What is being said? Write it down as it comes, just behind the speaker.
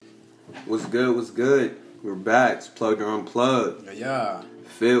What's good? What's good? We're back. It's Plugged or Unplugged. Yeah.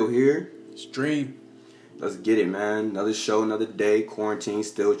 Phil here. Stream. Let's get it, man. Another show, another day. Quarantine,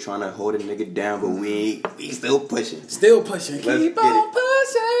 still trying to hold a nigga down, but we still pushing. Still pushing. Let's Keep get on it.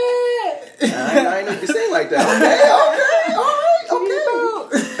 pushing. I ain't know you can say it like that. Okay, all right,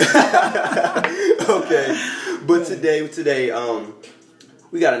 okay. Okay. But today,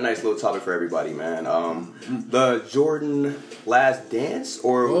 we got a nice little topic for everybody, man. The Jordan Last Dance,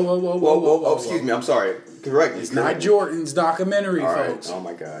 or Whoa, excuse me, I'm sorry. Correct me. It's not Jordan's documentary, All right. folks. Oh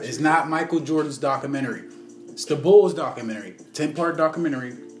my gosh. It's not Michael Jordan's documentary. It's the Bulls documentary. 10-part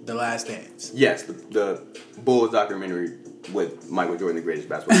documentary, The Last Dance. Yes, the Bulls documentary with Michael Jordan, the greatest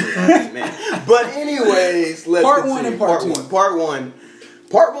basketball player, man. But anyways, let's Part continue. one and part two.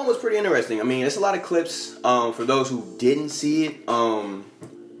 Part one was pretty interesting. I mean, it's a lot of clips. For those who didn't see it,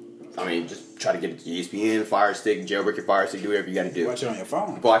 just try to get it to ESPN, Fire Stick, jailbreak your Fire Stick, do whatever you got to do. Watch it on your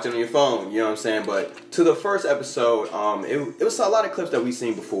phone. Watch it on your phone, you know what I'm saying? But to the first episode, it was a lot of clips that we've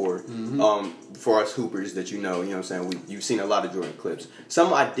seen before. For us hoopers that you know what I'm saying? You've seen a lot of Jordan clips.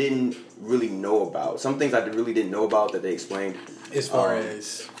 Some I didn't really know about. Some things I really didn't know about that they explained. As far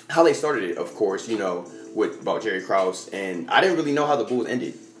as how they started it, of course, about Jerry Krause. And I didn't really know how the Bulls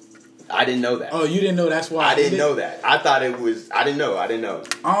ended. I didn't know that. Oh, you didn't know that's why? I didn't know that. I thought it was... I didn't know.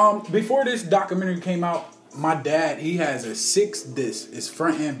 Before this documentary came out, my dad, he has a 6-disc. It's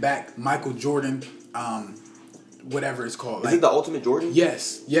front and back Michael Jordan, whatever it's called. Is it the Ultimate Jordan?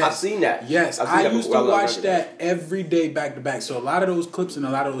 Yes. I've seen that. Yes, I used to watch that every day back to back. So a lot of those clips and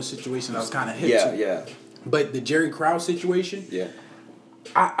a lot of those situations I was kind of hip to. Yeah. But the Jerry Krause situation... Yeah.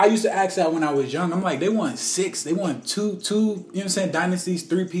 I used to ask that when I was young. I'm like, they won 6. They won two, you know what I'm saying, dynasties,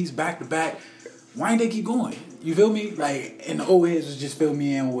 3-piece, back-to-back. Why didn't they keep going? You feel me? Like, and the old heads was just fill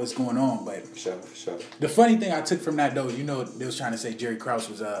me in with what's going on. But For sure. The funny thing I took from that, though, they was trying to say Jerry Krause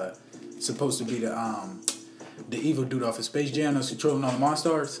was supposed to be the evil dude off of Space Jam that's controlling all the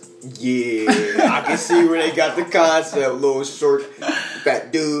Monstars. Yeah, I can see where they got the concept. Little short,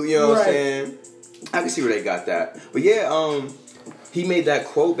 fat dude, you know what I'm saying? I can see where they got that. But yeah, he made that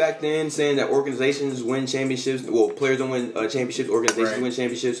quote back then saying that organizations win championships. Well, players don't win championships. Organizations win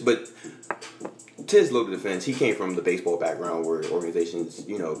championships. But to his little defense, he came from the baseball background where organizations,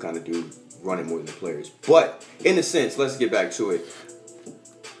 kind of do run it more than the players. But in a sense, let's get back to it.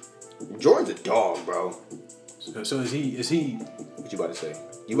 Jordan's a dog, bro. So is he? What you about to say?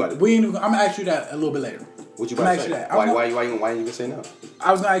 I'm gonna ask you that a little bit later. What you about to say? Why you gonna say no?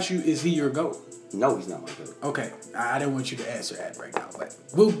 I was gonna ask you, is he your GOAT? No, he's not my GOAT. Okay, I didn't want you to answer that right now, but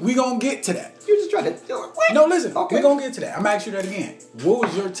we gonna get to that. You're just trying to do it. What? No, listen, okay. We're gonna get to that. I'm gonna ask you that again. What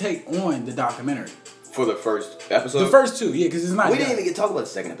was your take on the documentary? For the first episode? The first 2, yeah, because it's not. We didn't even get to talk about the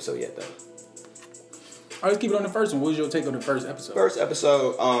second episode yet, though. All right, let's keep it on the first one. What was your take on the first episode? First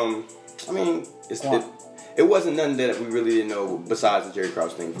episode, it wasn't nothing that we really didn't know besides the Jerry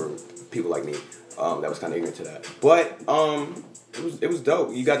Krause thing for people like me. That was kind of ignorant to that. But it was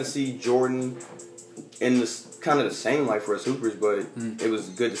dope. You got to see Jordan in this kind of the same life for us hoopers, but it was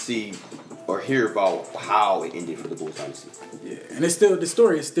good to see or hear about how it ended for the Bulls dynasty. Yeah, and the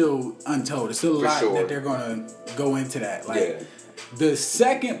story is still untold. There's still a lot that they're gonna go into that. The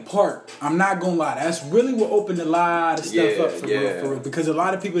second part, I'm not gonna lie, that's really what opened a lot of stuff up for real, because a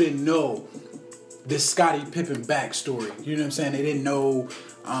lot of people didn't know this Scottie Pippen backstory. You know what I'm saying? They didn't know,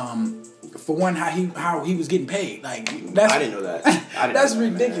 for one, how he was getting paid. I didn't know that. That's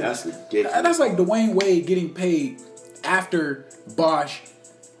ridiculous. That's ridiculous. That's like Dwayne Wade getting paid after Bosh,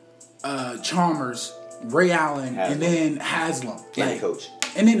 Chalmers, Ray Allen, and then Haslam.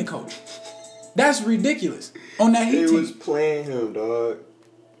 And then the coach. That's ridiculous. On that Heat team. He was playing him, dog.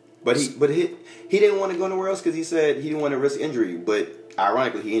 But he didn't want to go nowhere else because he said he didn't want to risk injury. But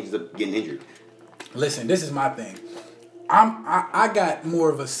ironically, he ended up getting injured. Listen, this is my thing. I got more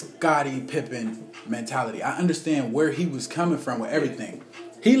of a Scottie Pippen mentality. I understand where he was coming from with everything.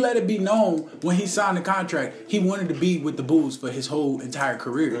 He let it be known when he signed the contract, he wanted to be with the Bulls for his whole entire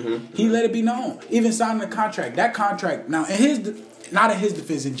career. He let it be known. Even signing the contract. That contract, now, not in his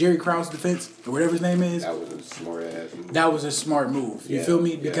defense, in Jerry Krause's defense, or whatever his name is. That was a smart ass move. That was a smart move. You feel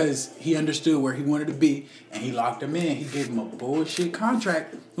me? Because he understood where he wanted to be, and he locked him in. He gave him a bullshit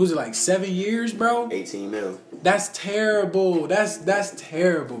contract. Was it like 7 years, bro? 18 mil. That's terrible. That's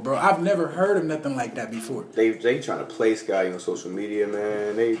terrible, bro. I've never heard of nothing like that before. They trying to play Scottie on social media,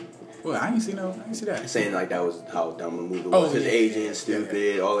 man. Well, I ain't see that. Saying like that was how dumb a move it was. His agent,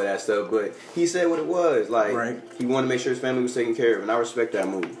 stupid, all of that stuff. But he said what it was. He wanted to make sure his family was taken care of, and I respect that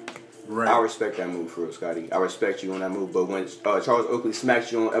move. Right. I respect that move for real, Scotty. I respect you on that move. But when Charles Oakley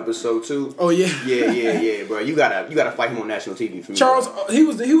smacked you on episode 2, yeah, bro, you gotta fight him on national TV for me. Charles, he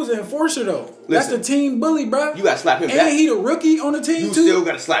was an enforcer though. That's the team bully, bro. You gotta slap him back. And he the rookie on the team too. You still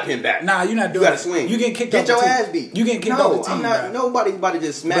gotta slap him back. Nah, you're not doing. You gotta swing. You getting kicked Get off your the team. ass beat. You getting kicked off the team. I'm not. Bro. Nobody's about to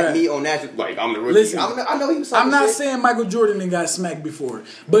just smack me on national. Like I'm the rookie. Listen, I know he was. I'm not saying Michael Jordan done got smacked before,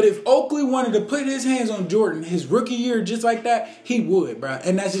 but if Oakley wanted to put his hands on Jordan his rookie year just like that, he would, bro.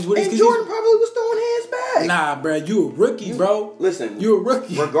 And that's just what. And Jordan probably was throwing hands back. Nah, bro, you a rookie, bro. Listen, you a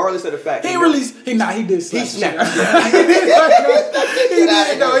rookie. Regardless of the fact he released. He did slap. He snapped. He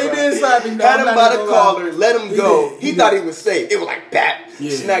did slap him. Had him by the collar, let him go. He thought he was safe. It was like bat.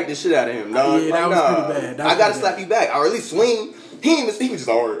 Yeah. Smacked the shit out of him. Dog. Yeah, that was pretty bad. I gotta slap you back, or at least swing. He was just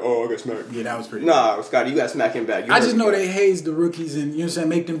alright. Oh, I got smacked. Yeah, that was pretty. Nah, Scotty, you gotta smack him back. I just know they haze the rookies and you know what I'm saying,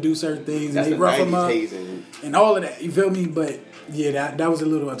 make them do certain things and they rough them up hazing. And all of that. You feel me? But yeah, that was a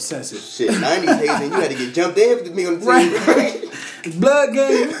little obsessive. Shit, 90s hazing. You had to get jumped in to me on the team. Right. Blood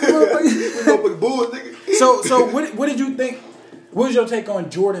game. So what did you think? What was your take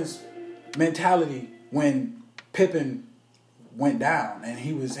on Jordan's mentality when Pippen went down and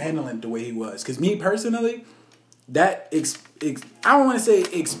he was handling it the way he was? Because me personally, that I don't want to say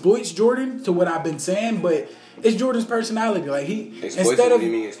exploits Jordan to what I've been saying, but it's Jordan's personality.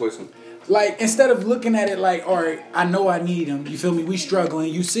 Like instead of looking at it like, all right, I know I need him. You feel me? We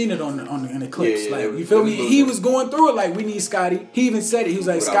struggling. You seen it in the clips. Yeah, you feel me? He was going through it like we need Scotty. He even said it. He was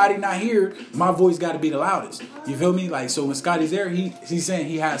like, Scotty not here. My voice got to be the loudest. You feel me? Like so when Scotty's there, he's saying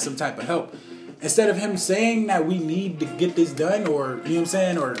he has some type of help. Instead of him saying that we need to get this done or you know what I'm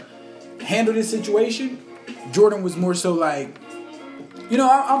saying or handle this situation, Jordan was more so like, you know,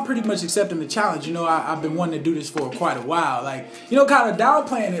 I'm pretty much accepting the challenge. You know, I've been wanting to do this for quite a while. Like, you know, kind of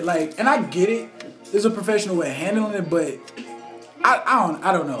downplaying it. Like, and I get it. There's a professional way of handling it, but I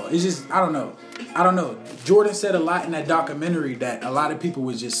don't know. It's just I don't know. Jordan said a lot in that documentary that a lot of people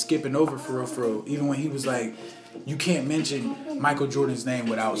was just skipping over for real. Even when he was like, you can't mention Michael Jordan's name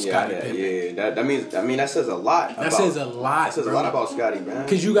without Scottie Pippen. Yeah. That says a lot. That says a lot. That says a lot about Scottie, man.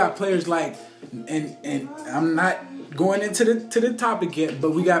 Because you got players like, and I'm not going into the topic yet,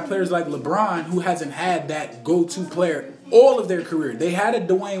 but we got players like LeBron who hasn't had that go-to player all of their career. They had a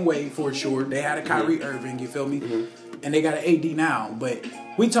Dwayne Wade for sure. They had a Kyrie Irving, you feel me? Mm-hmm. And they got an AD now. But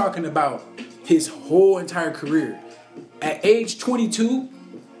we talking about his whole entire career. At age 22,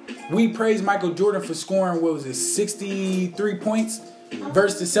 we praised Michael Jordan for scoring, 63 points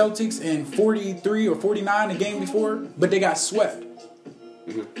versus the Celtics and 43 or 49 the game before, but they got swept.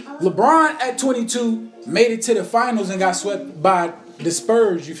 Mm-hmm. LeBron at 22 made it to the finals and got swept by the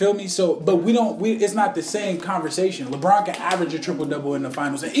Spurs, you feel me? So, but it's not the same conversation. LeBron can average a triple-double in the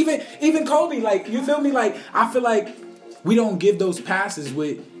finals. And even Kobe, like, you feel me? Like, I feel like we don't give those passes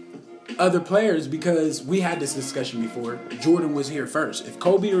with other players because we had this discussion before. Jordan was here first. If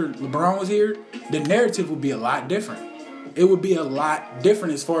Kobe or LeBron was here, the narrative would be a lot different. It would be a lot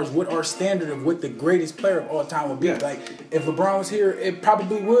different as far as what our standard of what the greatest player of all time would be. Yeah. Like, if LeBron was here, it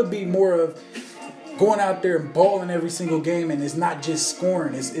probably would be more of going out there and balling every single game, and it's not just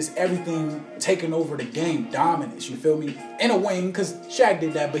scoring. It's everything taking over the game, dominance, you feel me? In a wing, because Shaq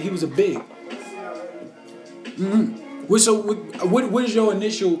did that, but he was a big. Mm-hmm. So what is your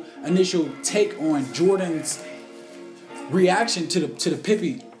initial take on Jordan's reaction to the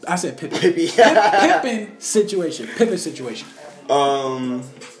Pippen? I said Pippen. Pippen situation. I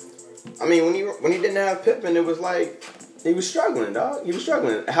mean, when he didn't have Pippen, it was like he was struggling, dog. He was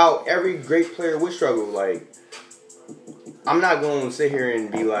struggling. How every great player would struggle. Like, I'm not going to sit here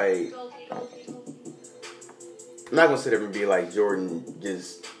and be like, Jordan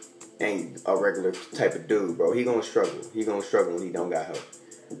just ain't a regular type of dude, bro. He gonna struggle. He gonna struggle when he don't got help.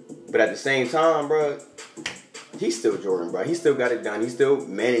 But at the same time, bro, he's still Jordan, bro. He still got it done. He still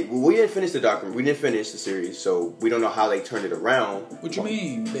managed. We didn't finish the document. We didn't finish the series, so we don't know how they turned it around. What you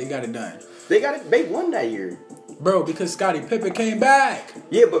mean they got it done? They won that year, bro, because Scottie Pippen came back.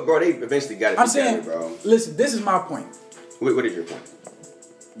 Yeah, but bro, they eventually got it together, saying, bro. Listen, this is my point. What is your point?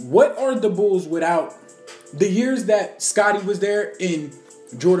 What are the Bulls without the years that Scottie was there and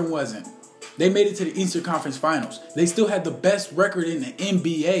Jordan wasn't? They made it to the Eastern Conference Finals. They still had the best record in the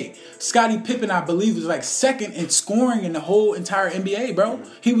NBA. Scottie Pippen, I believe, was like second in scoring in the whole entire NBA, bro.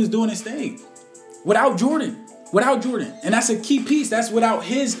 He was doing his thing. Without Jordan. And that's a key piece. That's without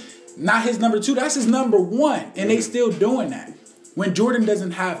not his number 2. That's his number 1. And they still doing that. When Jordan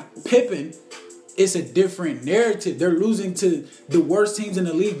doesn't have Pippen, it's a different narrative. They're losing to the worst teams in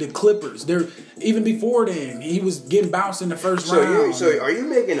the league, the Clippers. They're even before then, he was getting bounced in the first round. So are you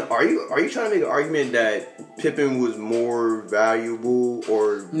trying to make an argument that Pippen was more valuable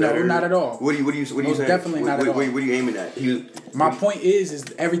or better? No, not at all. What are you saying? Definitely not at all. What are you aiming at? My point is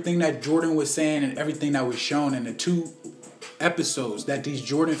everything that Jordan was saying and everything that was shown in the 2 episodes that these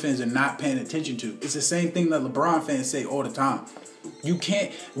Jordan fans are not paying attention to. It's the same thing that LeBron fans say all the time. You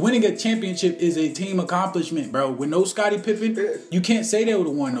can't winning a championship is a team accomplishment, bro. With no Scottie Pippen, you can't say they would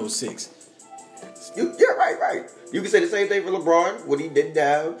have won those 6. Yeah, right. You can say the same thing for LeBron, what he didn't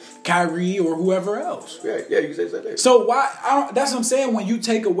have, Kyrie or whoever else. Yeah, you can say the same thing. So that's what I'm saying. When you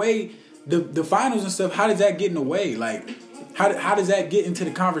take away the finals and stuff, how does that get in the way? Like, how does that get into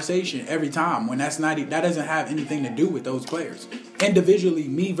the conversation every time when that doesn't have anything to do with those players individually?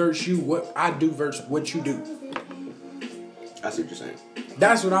 Me versus you, what I do versus what you do. I see what you're saying.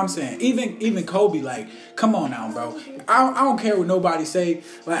 That's what I'm saying. Even Kobe, like, come on now, bro. I don't care what nobody say.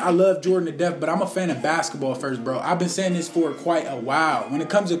 Like, I love Jordan to death, but I'm a fan of basketball first, bro. I've been saying this for quite a while. When it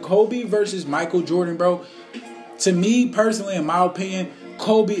comes to Kobe versus Michael Jordan, bro, to me personally, in my opinion,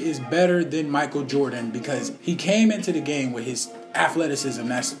 Kobe is better than Michael Jordan because he came into the game with his athleticism.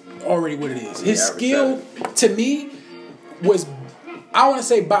 That's already what it is. His skill, to me, was, I want to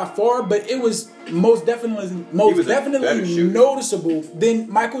say by far, but it was most definitely noticeable than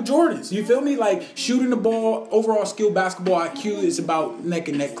Michael Jordan's. You feel me? Like, shooting the ball, overall skill, basketball IQ is about neck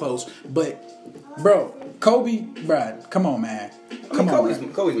and neck close. But, bro, Kobe, bruh, come on, man.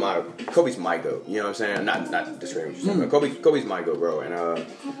 Kobe's my GOAT. You know what I'm saying? I'm not disagreeing with you, but Kobe's my GOAT, bro. And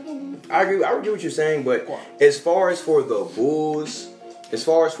I agree with what you're saying. But as far as for the Bulls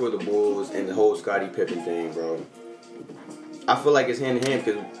and the whole Scottie Pippen thing, bro, I feel like it's hand in hand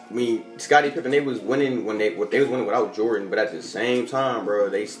because Scottie Pippen, they was winning without Jordan, but at the same time, bro,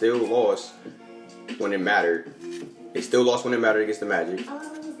 they still lost when it mattered. They still lost when it mattered against the Magic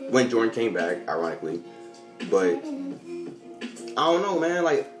when Jordan came back, ironically. But I don't know, man.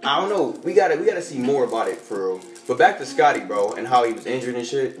 Like, I don't know. We gotta see more about it for real. But back to Scottie, bro, and how he was injured and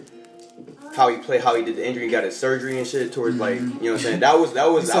shit. How he did the injury, he got his surgery and shit towards like, you know what I'm saying? That was a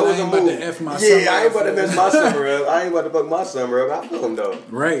move. I ain't about to mess my summer up. I ain't about to fuck my summer up. I feel him though.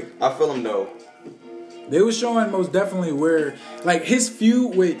 Right. I feel him though. They was showing most definitely where, like, his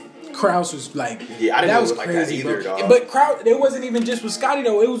feud with Krause was like, yeah, I didn't that was know it was crazy, like that either, bro. dog. But Krause, it wasn't even just with Scottie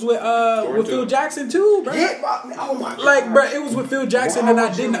though. It was with Phil Jackson too, bro. Yeah, oh my god. Like, bro, it was with Phil Jackson, and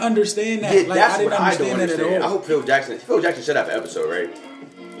I didn't understand that. Yeah, like, that's I didn't what understand I don't that at all. I hope Phil Jackson should have an episode, right?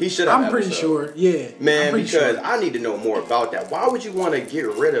 He should have. I'm pretty sure. Yeah, man, because I need to know more about that. Why would you want to get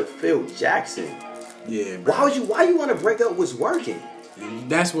rid of Phil Jackson? Yeah, bro. Why you want to break up what's working?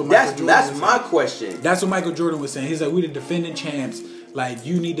 That's what Michael Jordan that's was my saying. question. That's what Michael Jordan was saying. He's like, we the defending champs. Like,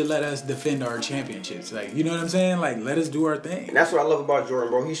 you need to let us defend our championships. Like, you know what I'm saying? Like, let us do our thing. And that's what I love about Jordan,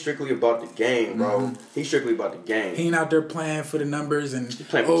 bro. He's strictly about the game, bro. Mm-hmm. He's strictly about the game. He ain't out there playing for the numbers and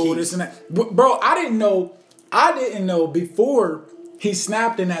this and that. Bro, I didn't know before he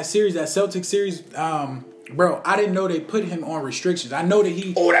snapped in that series, that Celtics series. Bro, I didn't know they put him on restrictions. I know that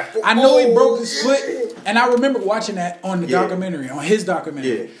he broke his foot, and I remember watching that on the documentary, on his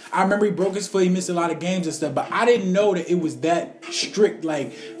documentary. Yeah. I remember he broke his foot. He missed a lot of games and stuff, but I didn't know that it was that strict.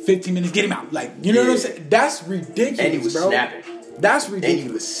 Like 15 minutes, get him out. Like, you know what I'm saying? That's ridiculous, and he was snapping. That's ridiculous. And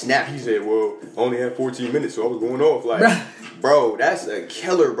he was snapping. He said, "Well, I only had 14 minutes, so I was going off." Like, bro, that's a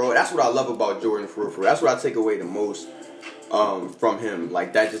killer, bro. That's what I love about Jordan for. That's what I take away the most. From him,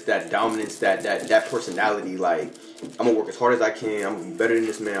 like that, just that dominance, that personality. Like, I'm gonna work as hard as I can. I'm gonna be better than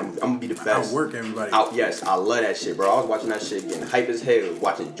this man. I'm gonna be the best. Outwork everybody. Yes, I love that shit, bro. I was watching that shit, getting hype as hell,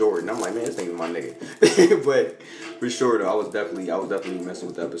 watching Jordan. I'm like, man, this thing is my nigga. But for sure, though, I was definitely messing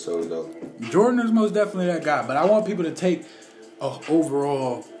with the episode, though. Jordan is most definitely that guy, but I want people to take a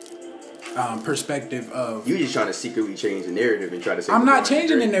overall perspective of... You just trying to secretly change the narrative and try to say... I'm not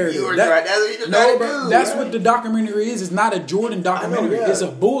changing the narrative. That's what the documentary is. It's not a Jordan documentary. It's a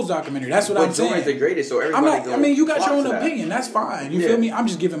Bulls documentary. That's what I'm saying. Jordan's the greatest, so everybody... you got your own opinion. That's fine. You feel me? I'm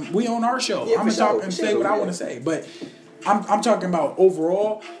just giving... We on our show. I'm going to talk and say what I want to say. But I'm talking about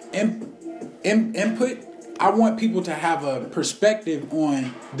overall input. I want people to have a perspective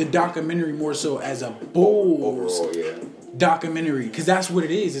on the documentary more so as a Bulls... Overall, documentary, because that's what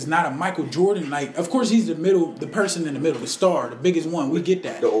it is. It's not a Michael Jordan. Like, of course he's the person in the middle, the star, the biggest one. We get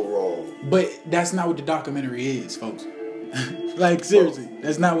that. The overall. But that's not what the documentary is, folks. Like, seriously,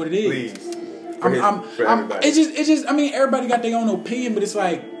 that's not what it is. Please. It's just. I mean, everybody got their own opinion, but it's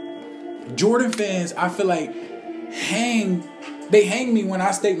like Jordan fans, I feel like, hang they hang me when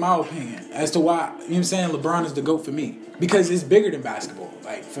I state my opinion as to why, you know what I'm saying, LeBron is the GOAT for me. Because it's bigger than basketball.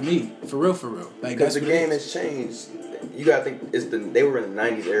 Like, for me. For real. Like, because the game has changed. You gotta think, they were in the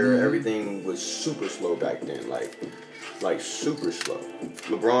 90s era. Mm-hmm. Everything was super slow back then. Like super slow.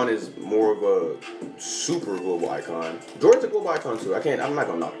 LeBron is more of a super global icon. Jordan's a global icon too. I'm not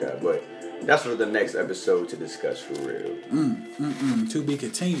gonna knock that, but that's for the next episode to discuss for real. To be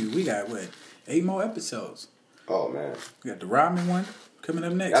continued. We got 8 more episodes. Oh man. We got the Rodman one coming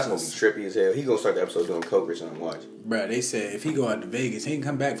up next. That's gonna be trippy as hell. He gonna start the episode doing coke or something. Watch. Bruh, they said if he go out to Vegas, he can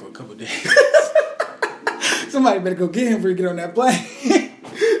come back for a couple days. Somebody better go get him before he get on that plane.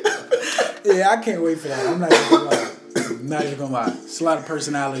 Yeah, I can't wait for that. I'm not even gonna lie. It's a lot of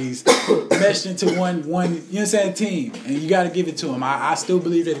personalities meshed into one, you know what I'm saying, team. And you gotta give it to them. I still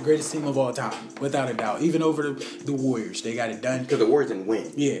believe they're the greatest team of all time, without a doubt. Even over the Warriors. They got it done. Because the Warriors didn't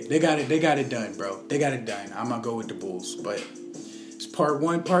win. Yeah, they got it done, bro. They got it done. I'm gonna go with the Bulls. But it's part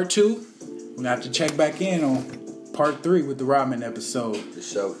 1, part 2. We're gonna have to check back in on part 3 with the Rodman episode. For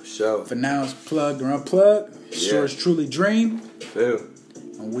sure. For now, it's plugged or unplugged. Sure, it's truly Dream. Phil.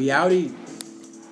 And we outie.